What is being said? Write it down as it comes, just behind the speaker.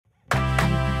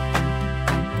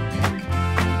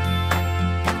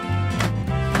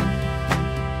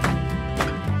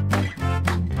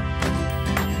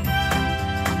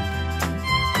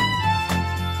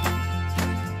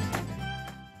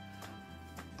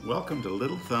Welcome to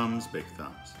Little Thumbs, Big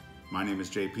Thumbs. My name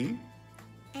is JP.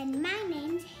 And my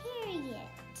name's Harriet.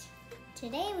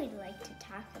 Today we'd like to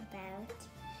talk about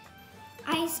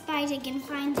I Spy, Dig, and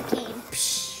Find the game.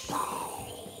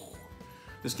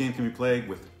 This game can be played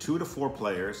with 2 to 4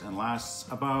 players and lasts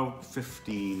about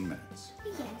 15 minutes.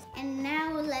 Yes. And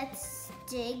now let's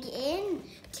dig in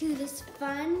to this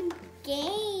fun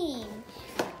game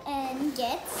and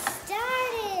get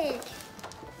started.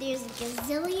 There's a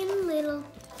gazillion little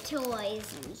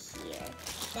toys in here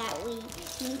that we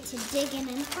need to dig in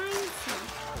and find some.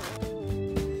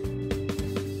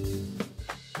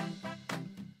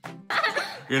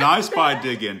 In I Spy,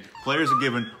 Dig In, players are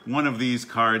given one of these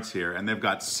cards here, and they've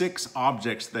got 6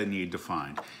 objects they need to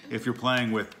find. If you're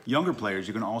playing with younger players,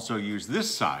 you can also use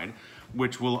this side,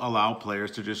 which will allow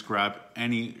players to just grab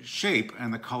any shape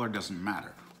and the color doesn't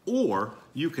matter. Or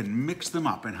you can mix them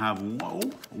up and have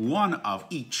one of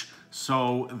each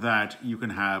so that you can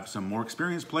have some more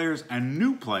experienced players and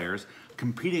new players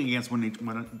competing against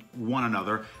one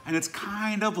another. And it's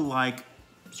kind of like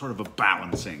sort of a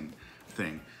balancing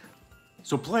thing.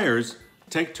 So players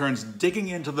take turns digging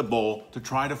into the bowl to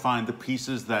try to find the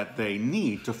pieces that they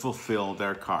need to fulfill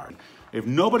their card. If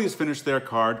nobody's finished their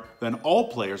card, then all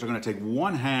players are going to take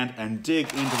one hand and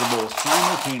dig into the bowl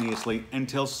simultaneously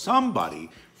until somebody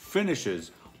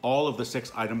finishes all of the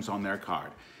 6 items on their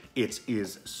card. It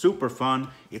is super fun.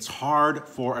 It's hard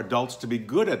for adults to be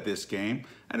good at this game,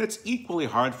 and it's equally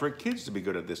hard for kids to be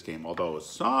good at this game, although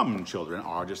some children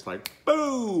are just like,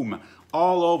 boom,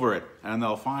 all over it, and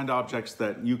they'll find objects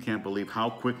that you can't believe how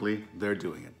quickly they're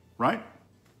doing it, right?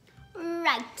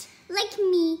 Right, like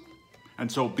me. And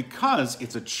so because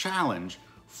it's a challenge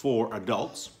for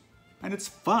adults, and it's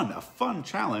fun, a fun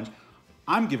challenge,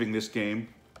 I'm giving this game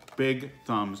big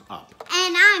thumbs up.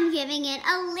 And I'm giving it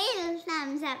a little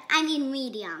thumbs up. I mean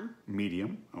medium.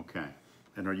 Medium, okay.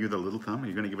 And are you the little thumb? Are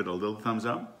you going to give it a little thumbs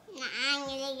up? No, I'm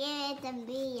going to give it the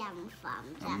medium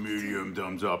thumbs up. A medium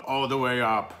thumbs up, all the way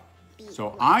up.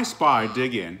 So I Spy,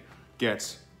 Dig In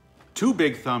gets 2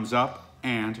 big thumbs up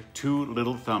and 2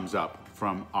 little thumbs up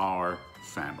from our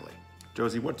family.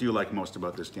 Josie, what do you like most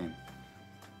about this game?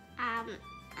 I'm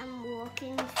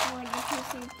looking for the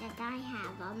pieces that I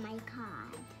have on my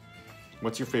card.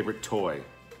 What's your favorite toy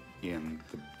in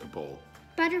the bowl?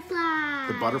 Butterfly.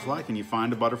 The butterfly? Can you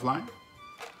find a butterfly?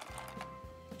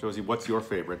 Josie, what's your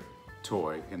favorite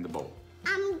toy in the bowl?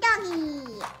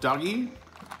 Doggy. Doggy?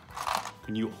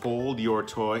 Can you hold your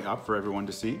toy up for everyone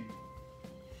to see?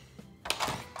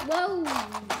 Whoa.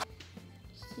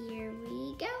 Here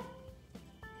we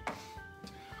go.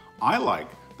 I like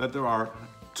that there are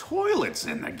toilets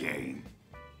in the game.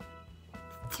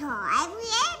 Toilet?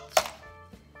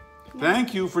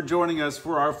 Thank you for joining us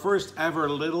for our first ever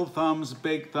Little Thumbs,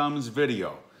 Big Thumbs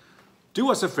video. Do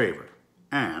us a favor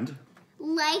and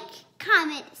like,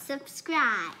 comment,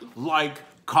 subscribe. Like,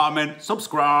 comment,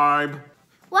 subscribe.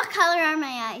 What color are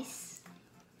my eyes?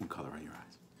 What color are your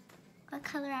eyes? What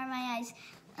color are my eyes?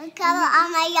 What color are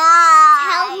my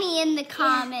eyes? Tell me in the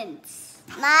comments.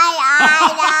 My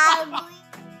eyes are blue.